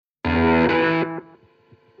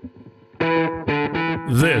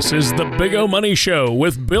This is the Big O Money Show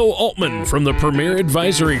with Bill Altman from the Premier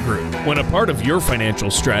Advisory Group. When a part of your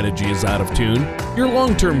financial strategy is out of tune, your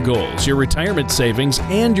long-term goals, your retirement savings,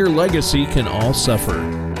 and your legacy can all suffer.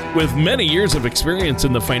 With many years of experience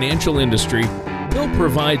in the financial industry, Bill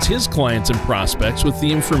provides his clients and prospects with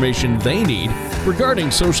the information they need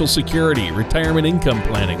regarding Social Security, retirement income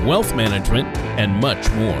planning, wealth management, and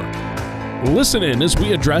much more. Listen in as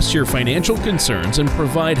we address your financial concerns and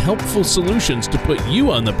provide helpful solutions to put you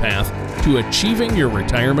on the path to achieving your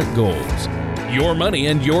retirement goals. Your money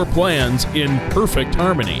and your plans in perfect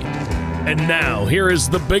harmony. And now, here is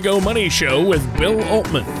the Big O Money Show with Bill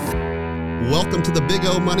Altman. Welcome to the Big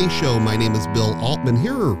O Money Show. My name is Bill Altman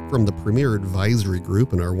here from the Premier Advisory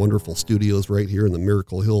Group in our wonderful studios right here in the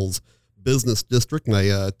Miracle Hills Business District.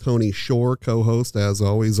 My Tony Shore co-host, as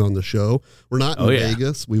always, on the show. We're not in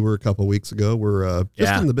Vegas. We were a couple weeks ago. We're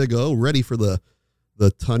just in the Big O, ready for the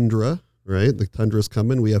Tundra, right? The Tundra's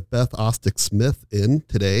coming. We have Beth Ostdiek Smith in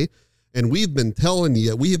today. And we've been telling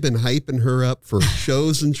you, we have been hyping her up for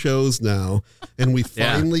shows and shows now. And we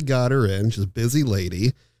finally got her in. She's a busy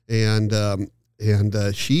lady. And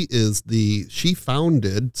she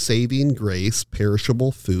founded Saving Grace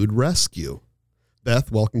Perishable Food Rescue.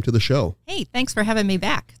 Beth, welcome to the show. Hey, thanks for having me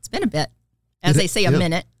back. It's been a bit. As they say, a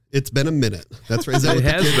minute. It's been a minute. That's right. Is that what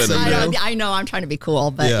the kids say? I know I'm trying to be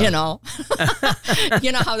cool, but you know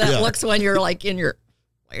how that looks when you're like in your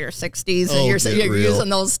 60s and you're using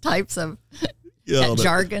those types of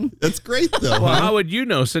jargon. That's great, though. Well, how would you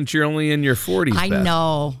know since you're only in your 40s, I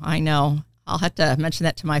know. I'll have to mention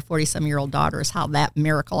that to my 40-some-year-old daughters, how that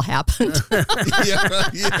miracle happened. But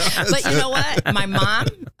you know what? My mom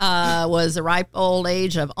was a ripe old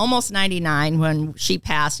age of almost 99 when she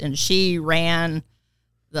passed, and she ran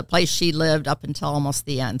the place she lived up until almost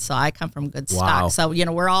the end. So I come from good stock. So,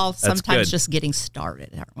 we're all sometimes just getting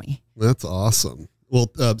started, aren't we? That's awesome. Well,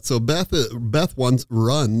 so Beth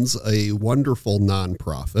runs a wonderful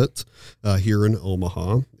nonprofit here in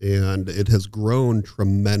Omaha, and it has grown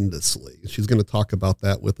tremendously. She's going to talk about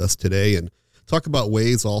that with us today and talk about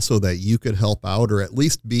ways also that you could help out or at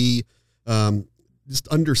least be just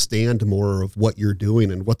understand more of what you're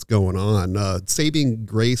doing and what's going on. Saving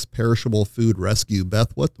Grace Perishable Food Rescue.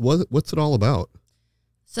 Beth, what's it all about?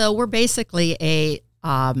 So we're basically a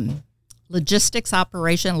logistics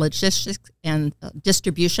and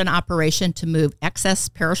distribution operation to move excess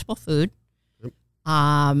perishable food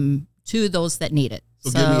to those that need it.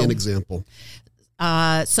 So give me an example.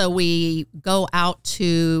 So we go out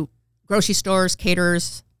to grocery stores,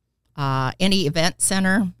 caterers, any event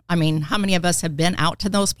center. I mean, how many of us have been out to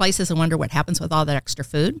those places and wonder what happens with all that extra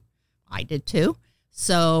food? I did too.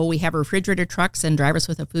 So we have refrigerator trucks and drivers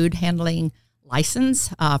with a food handling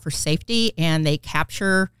license for safety, and they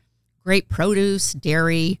capture great produce,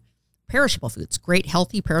 dairy, perishable foods, great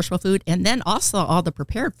healthy perishable food, and then also all the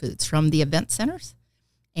prepared foods from the event centers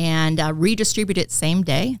and redistribute it same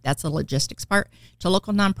day. That's the logistics part to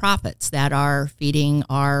local nonprofits that are feeding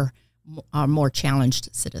our more challenged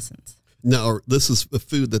citizens. Now, this is the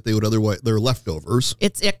food that they would otherwise, they're leftovers.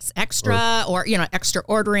 It's extra or extra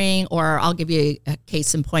ordering, or I'll give you a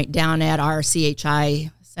case in point down at our CHI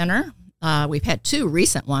center. We've had two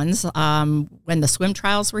recent ones. When the swim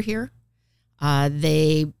trials were here,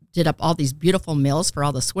 they did up all these beautiful meals for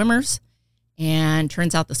all the swimmers, and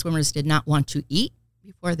turns out the swimmers did not want to eat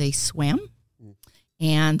before they swam.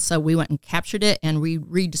 And so we went and captured it and we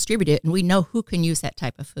redistributed it, and we know who can use that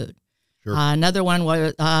type of food. Sure. Another one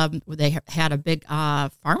was they had a big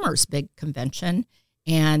farmers' big convention,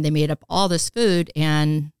 and they made up all this food,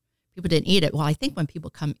 and people didn't eat it. Well, I think when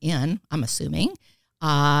people come in, I'm assuming,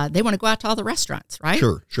 they want to go out to all the restaurants, right?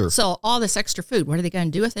 Sure. So all this extra food, what are they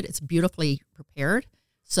going to do with it? It's beautifully prepared.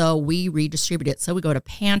 So we redistribute it. So we go to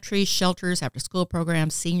pantries, shelters, after school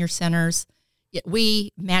programs, senior centers.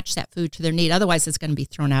 We match that food to their need. Otherwise, it's going to be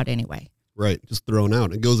thrown out anyway. Right, just thrown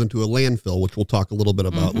out. It goes into a landfill, which we'll talk a little bit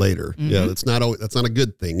about later. Mm-hmm. Yeah, that's not a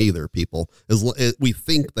good thing either, people. We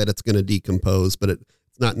think that it's going to decompose, but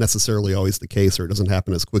it's not necessarily always the case, or it doesn't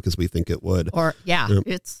happen as quick as we think it would.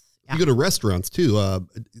 It's... You go to restaurants too.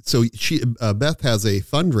 So Beth has a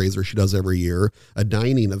fundraiser she does every year, a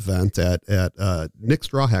dining event at Nick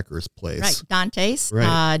Strawhacker's place. Right, Dante's,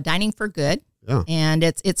 Dining for Good. Yeah. And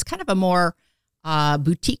it's kind of a more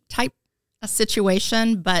boutique type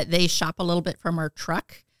situation, but they shop a little bit from our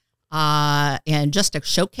truck and just to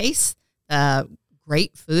showcase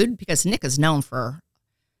great food, because Nick is known for,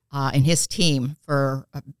 and his team for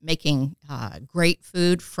making great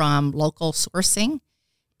food from local sourcing.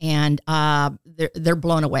 And they're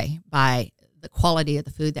blown away by the quality of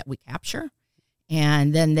the food that we capture.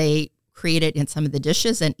 And then they create it in some of the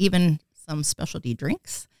dishes, and even some specialty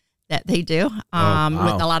drinks that they do with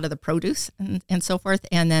wow. a lot of the produce and so forth.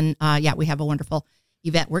 And then, we have a wonderful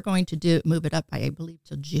event. We're going to move it up, I believe,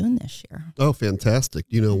 till June this year. Oh, fantastic.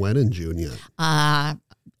 Do you know when in June yet? I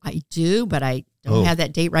do, but I don't have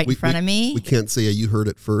that date in front of me. We can't say you heard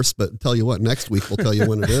it first, but tell you what, next week we'll tell you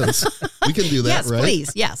when it is. We can do that, yes, right?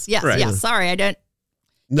 Please. Yes. Right. Yes. Sorry, I don't.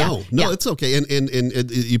 No, it's okay. And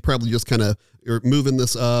you probably just kind of are moving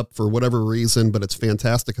this up for whatever reason, but it's a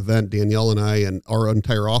fantastic event. Danielle and I and our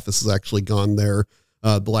entire office has actually gone there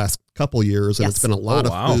the last couple years, and it's been a lot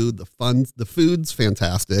of food. The food's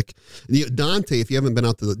fantastic. And Dante, if you haven't been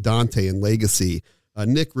out to the Dante in Legacy,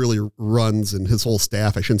 Nick really runs, and his whole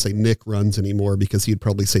staff, I shouldn't say Nick runs anymore because he'd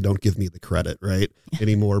probably say, don't give me the credit, right,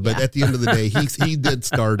 anymore. But at the end of the day, he did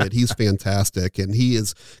start it. He's fantastic, and he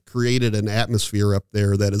has created an atmosphere up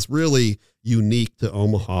there that is really unique to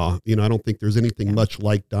Omaha. I don't think there's anything much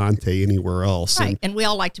like Dante anywhere else. Right, and we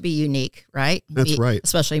all like to be unique, right? That's right.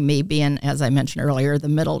 Especially me being, as I mentioned earlier, the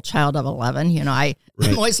middle child of 11. I'm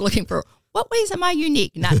always looking for, what ways am I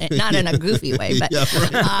unique? Not in a goofy way, but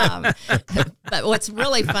but what's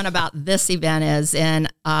really fun about this event is,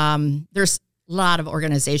 there's a lot of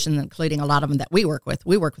organizations, including a lot of them that we work with.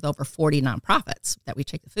 We work with over 40 nonprofits that we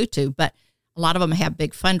take the food to, but a lot of them have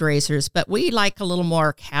big fundraisers. But we like a little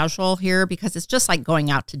more casual here because it's just like going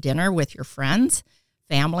out to dinner with your friends,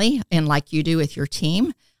 family, and like you do with your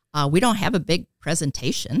team. We don't have a big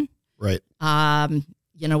presentation. Right.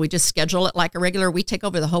 We just schedule it like a regular. We take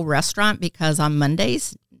over the whole restaurant because on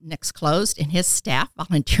Mondays, Nick's closed, and his staff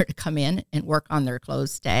volunteer to come in and work on their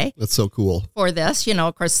closed day. That's so cool. For this,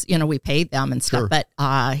 of course, we paid them and stuff, but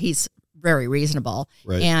he's very reasonable.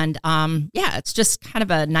 Right. And it's just kind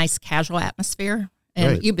of a nice casual atmosphere.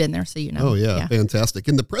 And you've been there, so you know. Oh, yeah, fantastic.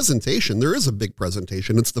 And the presentation, there is a big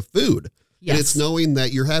presentation. It's the food. Yes. And it's knowing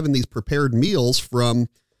that you're having these prepared meals from,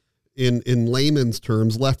 in layman's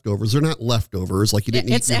terms, leftovers. They're not leftovers, like you didn't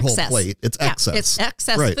eat your whole plate. It's excess. It's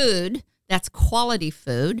excess food. That's quality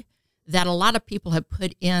food that a lot of people have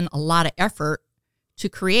put in a lot of effort to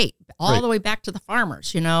create, all the way back to the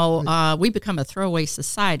farmers. We become a throwaway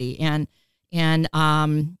society. And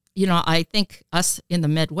I think us in the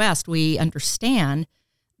Midwest, we understand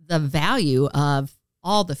the value of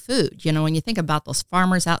all the food. When you think about those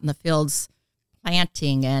farmers out in the fields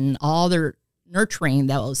planting and all their nurturing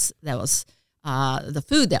those the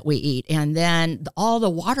food that we eat, and then all the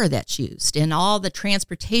water that's used and all the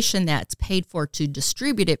transportation that's paid for to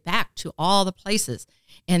distribute it back to all the places.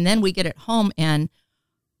 And then we get it home and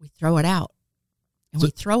we throw it out.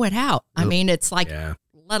 I mean, it's like,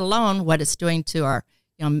 let alone what it's doing to our,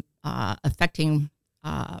 affecting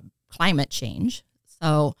climate change.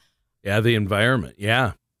 So, the environment.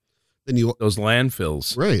 Yeah. Then those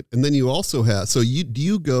landfills. Right. And then you also have, do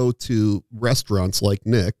you go to restaurants like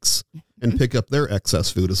Nick's and pick up their excess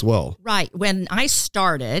food as well? Right. When I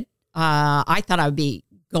started, I thought I would be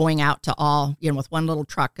going out to all, with one little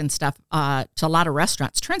truck and stuff, to a lot of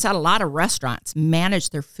restaurants. Turns out a lot of restaurants manage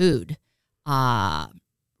their food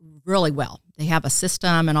really well. They have a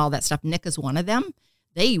system and all that stuff. Nick is one of them.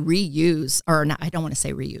 They reuse, or not, I don't want to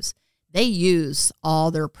say reuse. They use all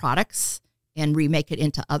their products and remake it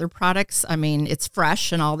into other products. I mean, it's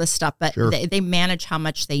fresh and all this stuff, but they manage how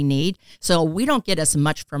much they need. So we don't get as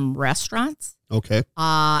much from restaurants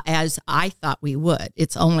as I thought we would.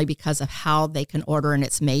 It's only because of how they can order, and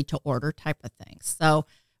it's made to order type of thing. So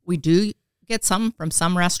we do get some from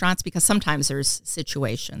some restaurants because sometimes there's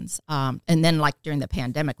situations. And then like during the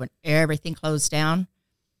pandemic when everything closed down,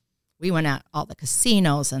 we went out all the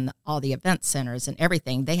casinos and all the event centers and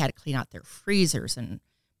everything. They had to clean out their freezers and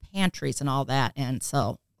pantries and all that. And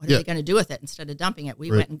so what are they going to do with it instead of dumping it? We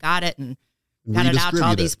went and got it and got it out to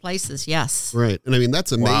all these places. Yes. Right. And I mean,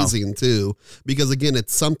 that's amazing too, because again,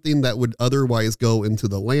 it's something that would otherwise go into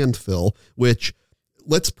the landfill, which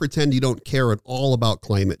let's pretend you don't care at all about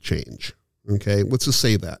climate change. Okay. Let's just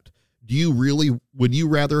say that. Would you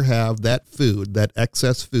rather have that food, that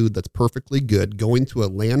excess food that's perfectly good, going to a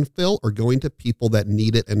landfill or going to people that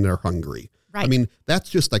need it and they're hungry? Right. I mean, that's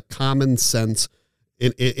just a common sense.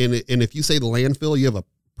 And if you say the landfill, you have a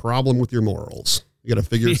problem with your morals. You got to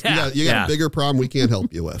figure, you got a bigger problem we can't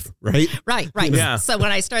help you with, right? Right. Yeah. So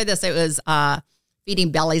when I started this, it was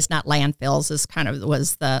feeding bellies, not landfills,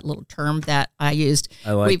 was the little term that I used.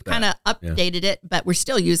 We've kind of updated it, but we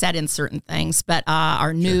still use that in certain things. But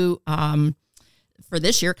our new, for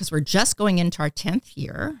this year, because we're just going into our 10th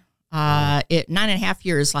year, 9.5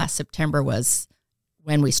 years last September was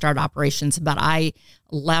when we started operations, but I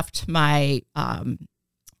left my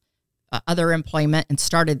other employment and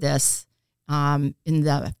started this in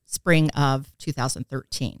the spring of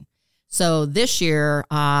 2013. So this year,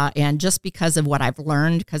 and just because of what I've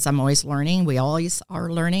learned, because I'm always learning, we always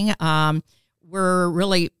are learning, we're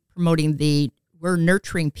really promoting we're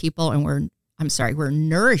nurturing people and we're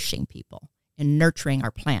nourishing people and nurturing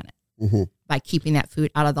our planet by keeping that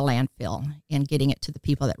food out of the landfill and getting it to the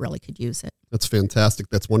people that really could use it. That's fantastic.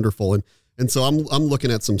 That's wonderful. And so I'm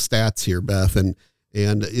looking at some stats here, Beth, and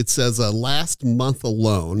it says last month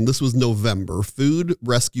alone, this was November, food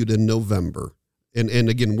rescued in November. And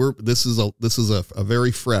again, this is a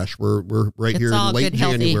very fresh. We're right here in late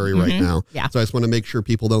January right now. Yeah. So I just want to make sure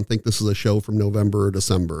people don't think this is a show from November or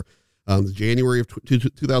December. January of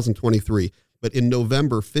 2023. But in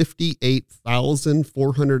November,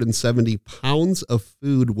 58,470 pounds of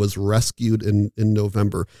food was rescued in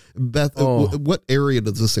November. Beth, what area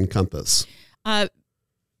does this encompass?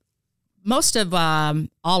 Most of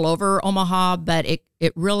all over Omaha, but it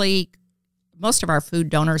really, most of our food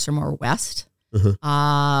donors are more west.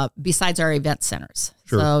 Besides our event centers.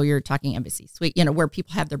 Sure. So you're talking Embassy Suite, where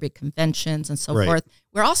people have their big conventions and so Right. forth.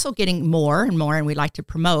 We're also getting more and more, and we like to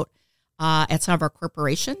promote at some of our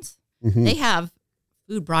corporations. They have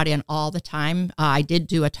food brought in all the time. I did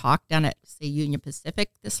do a talk down at, say, Union Pacific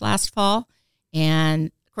this last fall.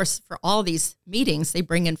 And, of course, for all these meetings, they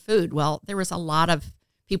bring in food. Well, there was a lot of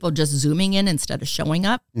people just Zooming in instead of showing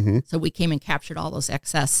up. So we came and captured all those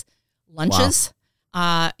excess lunches.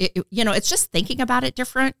 Wow. It's just thinking about it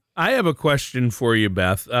different. I have a question for you,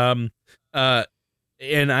 Beth. And I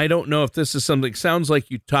don't know if this is something, sounds like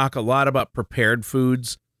you talk a lot about prepared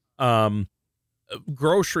foods.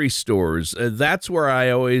 Grocery stores, that's where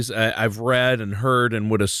I've read and heard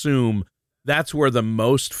and would assume that's where the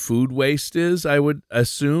most food waste is, I would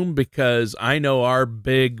assume, because I know our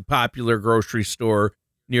big popular grocery store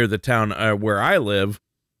near the town where I live,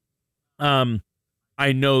 I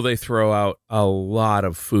know they throw out a lot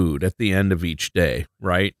of food at the end of each day,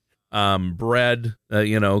 right? Bread,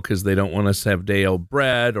 because they don't want us to have day-old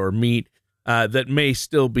bread or meat that may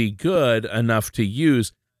still be good enough to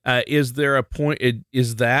use. Is there a point?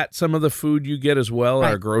 Is that some of the food you get as well? Right.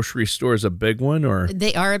 Our grocery store is a big one, or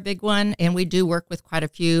they are a big one, and we do work with quite a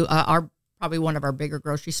few. Probably one of our bigger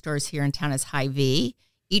grocery stores here in town is Hy-Vee.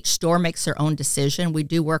 Each store makes their own decision. We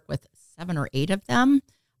do work with 7 or 8 of them.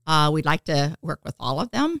 We'd like to work with all of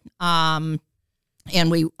them. And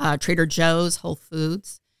we Trader Joe's, Whole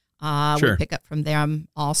Foods, Sure. we pick up from them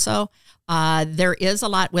also. There is a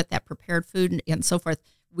lot with that prepared food and so forth.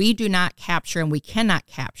 We do not capture, and we cannot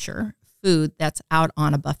capture food that's out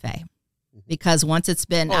on a buffet because once it's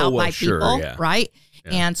been out by people, right?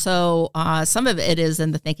 Yeah. And so some of it is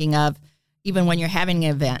in the thinking of even when you're having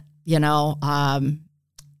an event,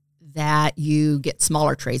 that you get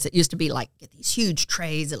smaller trays. It used to be like, get these huge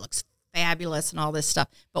trays. It looks fabulous and all this stuff.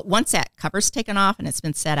 But once that cover's taken off and it's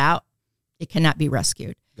been set out, it cannot be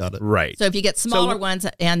rescued. Got it. Right. So if you get smaller ones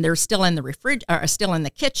and they're still in the or still in the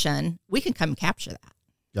kitchen, we can come capture that.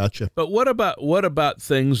 Gotcha. But what about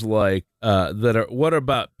things like what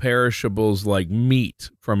about perishables like meat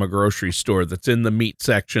from a grocery store that's in the meat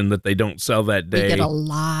section that they don't sell that day? We get a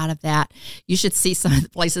lot of that. You should see some of the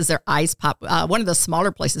places their eyes pop. One of the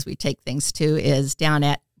smaller places we take things to is down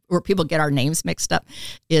at where people get our names mixed up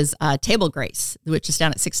is Table Grace, which is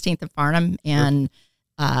down at 16th and Farnham. And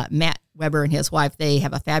Matt Weber and his wife, they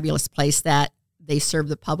have a fabulous place that they serve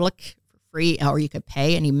the public for free, or you could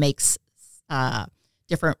pay, and he makes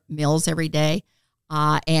different meals every day.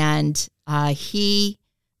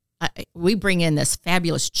 We bring in this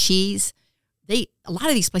fabulous cheese. A lot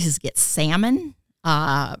of these places get salmon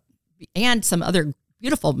and some other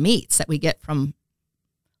beautiful meats that we get from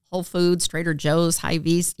Whole Foods, Trader Joe's,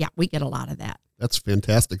 Hy-Vee's. Yeah, we get a lot of that. That's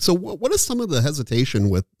fantastic. So what is some of the hesitation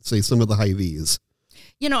with, say, some of the Hy-Vee's?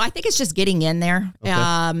 I think it's just getting in there.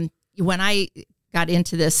 Okay. When I got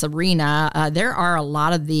into this arena, there are a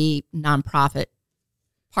lot of the nonprofit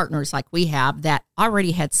partners like we have that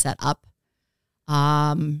already had set up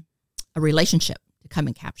a relationship to come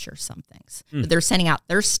and capture some things. But they're sending out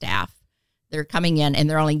their staff. They're coming in and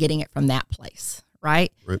they're only getting it from that place,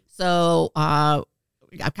 right? So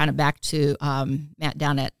we got kind of back to Matt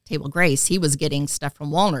down at Table Grace. He was getting stuff from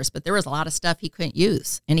Walner's, but there was a lot of stuff he couldn't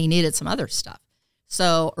use, and he needed some other stuff.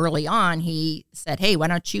 So early on, he said, hey, why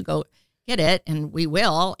don't you go get it, and we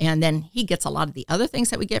will. And then he gets a lot of the other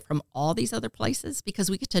things that we get from all these other places because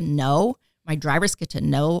we get to know, my drivers get to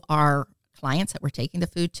know our clients that we're taking the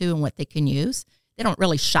food to and what they can use. They don't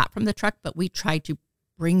really shop from the truck, but we try to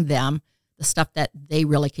bring them the stuff that they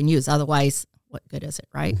really can use. Otherwise, what good is it,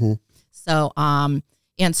 right? Mm-hmm. So,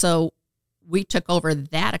 and so we took over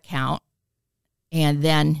that account, and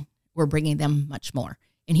then we're bringing them much more.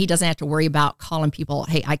 and he doesn't have to worry about calling people,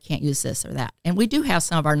 hey, I can't use this or that. And we do have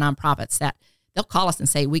some of our nonprofits that they'll call us and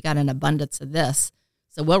say, we got an abundance of this.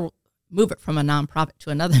 So we'll move it from a nonprofit to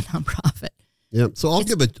another nonprofit. Yeah. So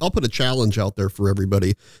I'll put a challenge out there for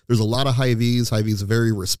everybody. There's a lot of Hy-Vees. Hy-Vees are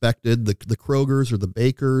very respected. The Krogers or the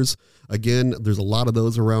Bakers. Again, there's a lot of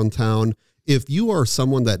those around town. If you are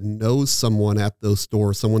someone that knows someone at those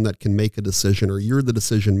stores, someone that can make a decision, or you're the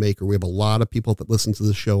decision maker, we have a lot of people that listen to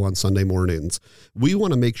the show on Sunday mornings. We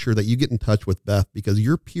want to make sure that you get in touch with Beth because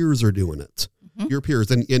your peers are doing it. Mm-hmm. Your peers.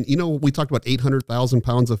 And you know, we talked about 800,000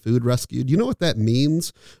 pounds of food rescued. You know what that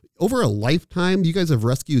means? Over a lifetime, you guys have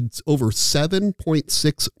rescued over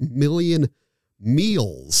 7.6 million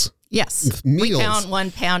meals. Yes. Meals. We count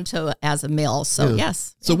 1 pound as a meal. So,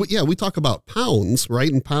 yes. So, we talk about pounds, right?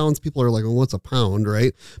 And pounds, people are like, well, what's a pound,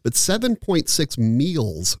 right? But 7.6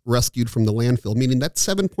 meals rescued from the landfill, meaning that's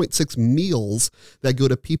 7.6 meals that go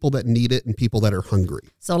to people that need it and people that are hungry.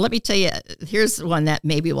 So let me tell you, here's one that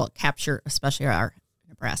maybe will capture, especially our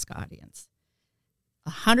Nebraska audience.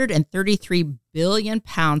 133 billion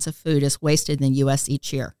pounds of food is wasted in the U.S.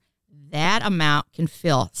 each year. That amount can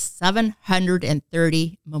fill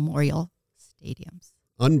 730 memorial stadiums.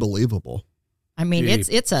 Unbelievable. I mean,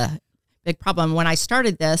 it's a big problem. When I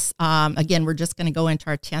started this, again, we're just going to go into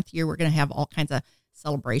our 10th year. We're going to have all kinds of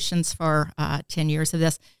celebrations for 10 years of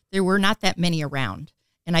this. There were not that many around.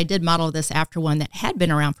 And I did model this after one that had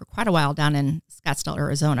been around for quite a while down in Scottsdale,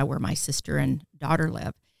 Arizona, where my sister and daughter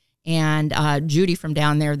live. And Judy from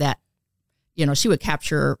down there that, you know, she would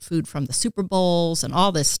capture food from the Super Bowls and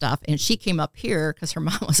all this stuff. And she came up here because her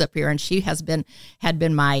mom was up here, and she had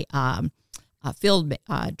been my field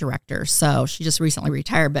director. So she just recently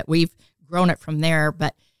retired, but we've grown it from there.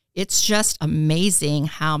 But it's just amazing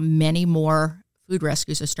how many more food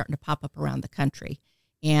rescues are starting to pop up around the country.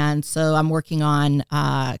 And so I'm working on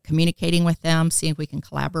communicating with them, seeing if we can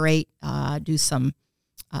collaborate, do some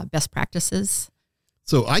best practices.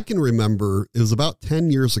 So I can remember it was about 10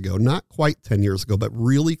 years ago, not quite 10 years ago, but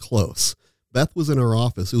really close. Beth was in our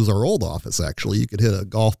office. It was our old office, actually. You could hit a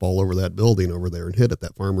golf ball over that building over there and hit it,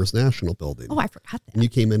 that Farmers National building. Oh, I forgot that. And you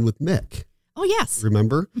came in with Mick. Oh, yes.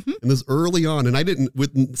 Remember? Mm-hmm. And this early on, and I didn't,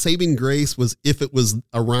 with Saving Grace was, if it was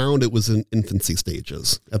around, it was in infancy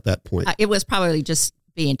stages at that point. It was probably just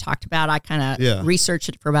being talked about. I kind of researched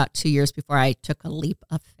it for about 2 years before I took a leap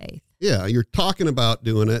of faith. Yeah, you're talking about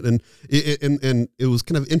doing it, and it was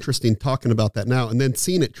kind of interesting talking about that now, and then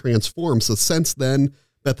seeing it transform. So since then,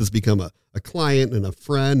 Beth has become a client and a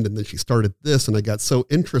friend, and then she started this, and I got so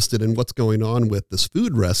interested in what's going on with this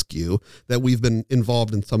food rescue that we've been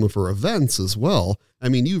involved in some of her events as well. I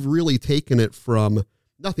mean, you've really taken it from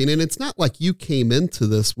nothing, and it's not like you came into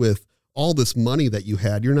this with all this money that you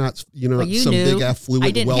had. You're not, some big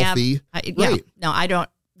affluent, wealthy. Right. No, I don't.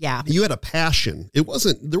 Yeah. You had a passion. There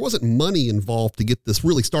wasn't money involved to get this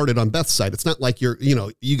really started on Beth's side. It's not like you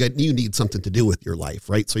need something to do with your life,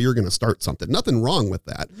 right? So you're going to start something. Nothing wrong with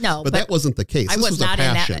that. No, but that wasn't the case. This was not a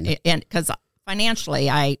passion. In that, and because financially,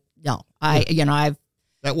 I've had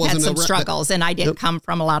some struggles, and I didn't come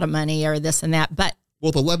from a lot of money or this and that, but.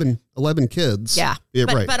 Well, with 11 kids. Yeah,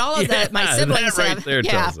 right. But all of my siblings have.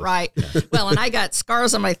 Yeah, right. Well, and I got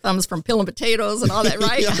scars on my thumbs from peeling potatoes and all that,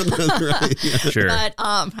 right? Yeah, that's right. Yeah. Sure. But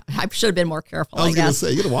I should have been more careful, I was going to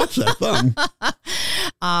say, you got to watch that thumb.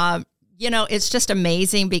 It's just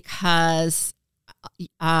amazing because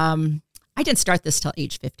I didn't start this till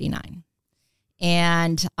age 59.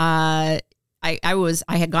 And I was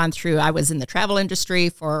in the travel industry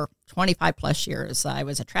for 25 plus years. I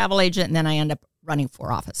was a travel agent, and then I ended up running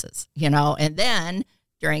 4 offices, and then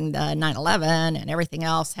during the 9/11 and everything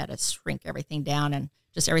else, had to shrink everything down and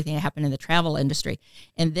just everything that happened in the travel industry.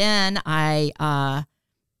 And then I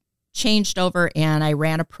changed over and I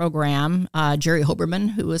ran a program, Jerry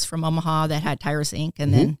Hoberman, who was from Omaha, that had Tires Inc.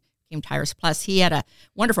 and then became Tires Plus. He had a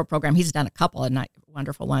wonderful program. He's done a couple of not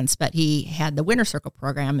wonderful ones, but he had the Winter Circle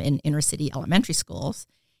program in inner city elementary schools.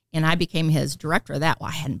 And I became his director of that. Well,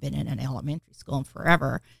 I hadn't been in an elementary school in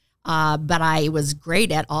forever. But I was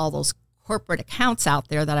great at all those corporate accounts out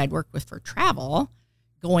there that I'd worked with for travel,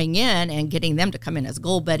 going in and getting them to come in as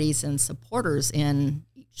goal buddies and supporters in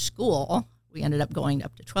each school. We ended up going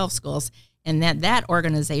up to 12 schools. And that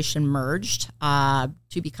organization merged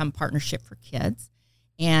to become Partnership for Kids,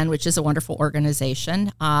 and which is a wonderful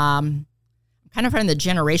organization. I'm kind of from the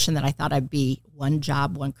generation that I thought I'd be one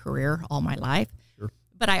job, one career all my life. Sure.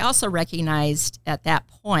 But I also recognized at that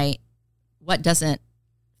point what doesn't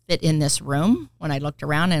fit in this room when I looked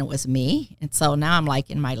around, and it was me. And so now I'm like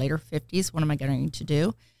in my later 50s, what am I going to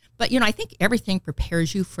do? But, I think everything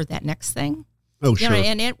prepares you for that next thing. Oh, sure.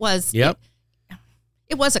 And it was,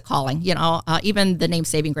 it was a calling, even the name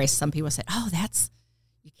Saving Grace, some people said, oh,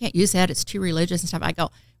 you can't use that. It's too religious and stuff. I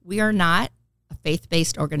go, we are not a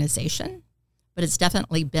faith-based organization, but it's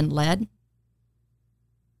definitely been led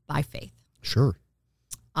by faith. Sure.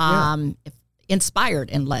 Inspired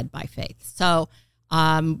and led by faith. So,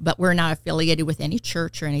 but we're not affiliated with any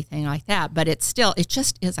church or anything like that. But it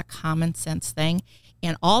just is a common sense thing.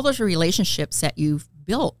 And all those relationships that you've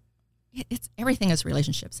built, everything is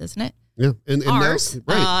relationships, isn't it? Yeah. And ours,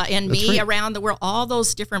 right. and That's me right. around the world, all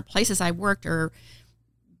those different places I worked are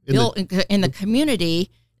built in the community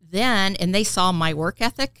then, and they saw my work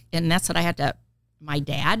ethic. And that's what my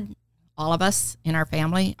dad, all of us in our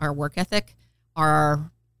family, our work ethic,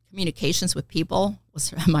 our communications with people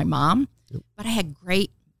was my mom, but I had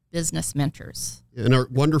great business mentors. And our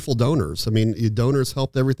wonderful donors. I mean, donors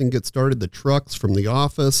helped everything get started. The trucks from the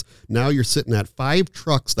office. Now you're sitting at 5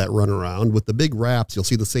 trucks that run around with the big wraps. You'll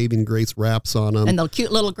see the Saving Grace wraps on them. And the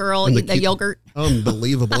cute little girl eating the yogurt.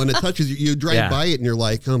 Unbelievable. And it touches you. You drive by it and you're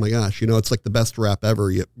like, oh my gosh, it's like the best wrap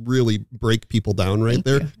ever. You really break people down right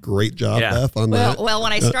there. Great job, Beth, on that. Well,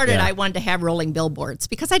 when I started, I wanted to have rolling billboards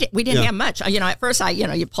because we didn't have much. At first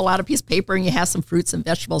you pull out a piece of paper and you have some fruits and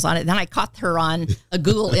vegetables on it. Then I caught her on a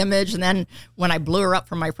Google image. And then when I blew her up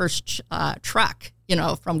from my first truck,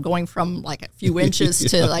 from going from like a few inches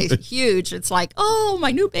to like huge, it's like, oh,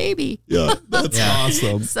 my new baby. Yeah, that's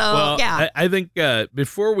awesome. So, I think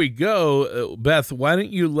before we go, Beth, why don't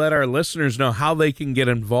you let our listeners know how they can get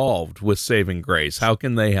involved with Saving Grace? How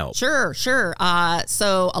can they help? Sure.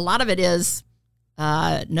 So a lot of it is,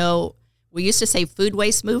 we used to say food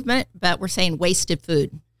waste movement, but we're saying wasted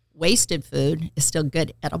food. Wasted food is still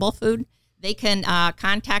good edible food. They can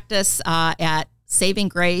contact us at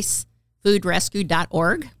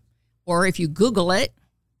savinggracefoodrescue.org, or if you Google it,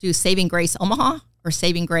 do Saving Grace Omaha or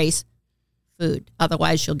Saving Grace Food.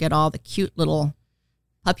 Otherwise, you'll get all the cute little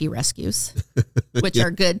puppy rescues, which are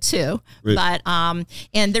good too. Right. But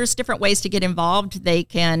and there's different ways to get involved. They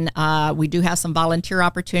can. We do have some volunteer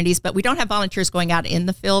opportunities, but we don't have volunteers going out in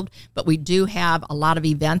the field. But we do have a lot of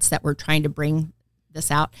events that we're trying to bring this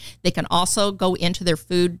out. They can also go into their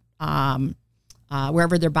food.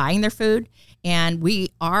 Wherever they're buying their food. And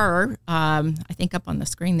we are, I think up on the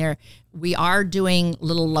screen there, we are doing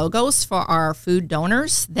little logos for our food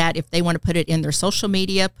donors that if they want to put it in their social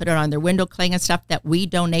media, put it on their window cling and stuff, that we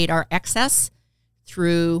donate our excess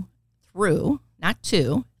through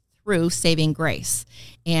Saving Grace.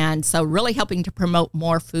 And so really helping to promote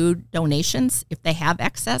more food donations if they have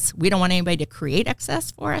excess. We don't want anybody to create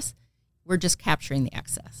excess for us. We're just capturing the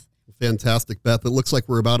excess. Fantastic, Beth. It looks like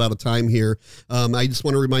we're about out of time here. I just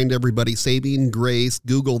want to remind everybody, Saving Grace,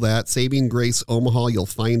 Google that, Saving Grace Omaha. You'll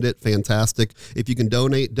find it. Fantastic. If you can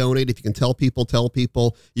donate. If you can tell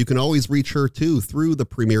people. You can always reach her, too, through the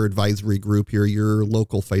Premier Advisory Group here, your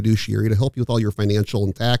local fiduciary, to help you with all your financial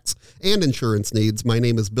and tax and insurance needs. My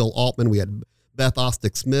name is Bill Altman. We had Beth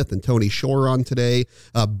Ostdiek Smith and Tony Shore on today.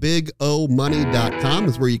 BigOMoney.com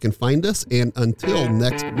is where you can find us. And until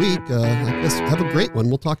next week, I guess have a great one.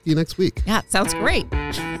 We'll talk to you next week. Yeah, sounds great.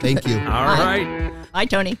 Thank you. All right. Bye,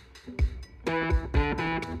 Tony.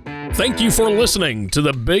 Thank you for listening to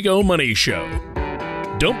the Big O Money Show.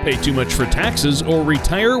 Don't pay too much for taxes or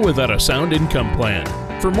retire without a sound income plan.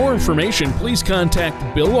 For more information, please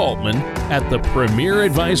contact Bill Altman at the Premier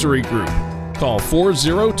Advisory Group. Call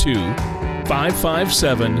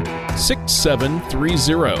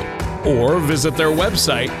 402-557-6730 or visit their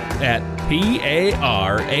website at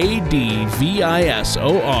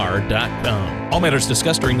paradvisor.com. All matters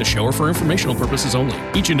discussed during the show are for informational purposes only.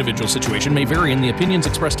 Each individual situation may vary, and the opinions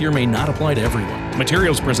expressed here may not apply to everyone.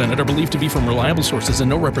 Materials presented are believed to be from reliable sources, and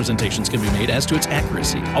no representations can be made as to its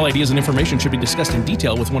accuracy. All ideas and information should be discussed in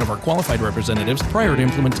detail with one of our qualified representatives prior to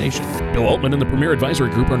implementation. Bill Altman and the Premier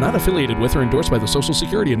Advisory Group are not affiliated with or endorsed by the Social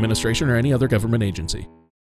Security Administration or any other government agency.